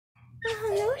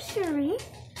Hello, Shuri.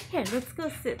 Here, let's go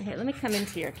sit here. Let me come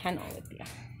into your kennel with you.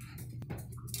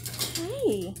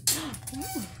 Hey. Oh,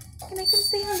 can I come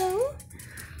say hello?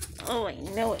 Oh, I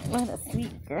know it. What a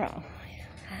sweet girl.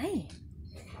 Hi.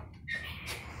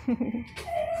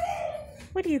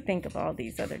 What do you think of all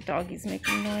these other doggies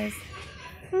making noise?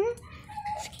 Hmm?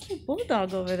 There's a cute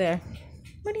bulldog over there.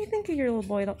 What do you think of your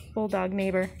little bulldog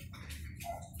neighbor?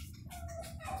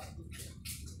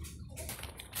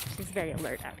 She's very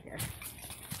alert out here.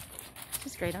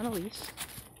 She's great on a leash.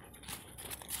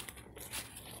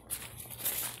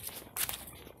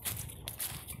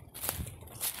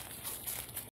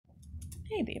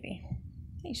 Hey, baby.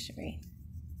 Hey, Shuri.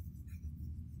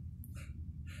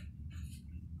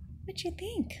 What you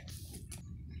think?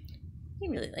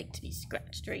 You really like to be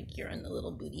scratched right here on the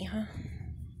little booty, huh?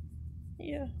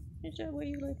 Yeah. Is that where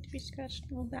you like to be scratched,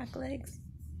 little back legs?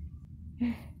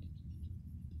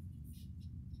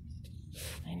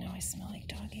 I know I smell like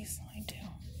doggies. I do.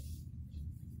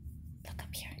 Look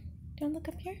up here. Don't look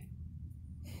up here.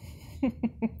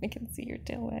 I can see your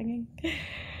tail wagging.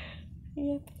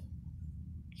 Yep.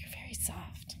 You're very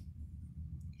soft.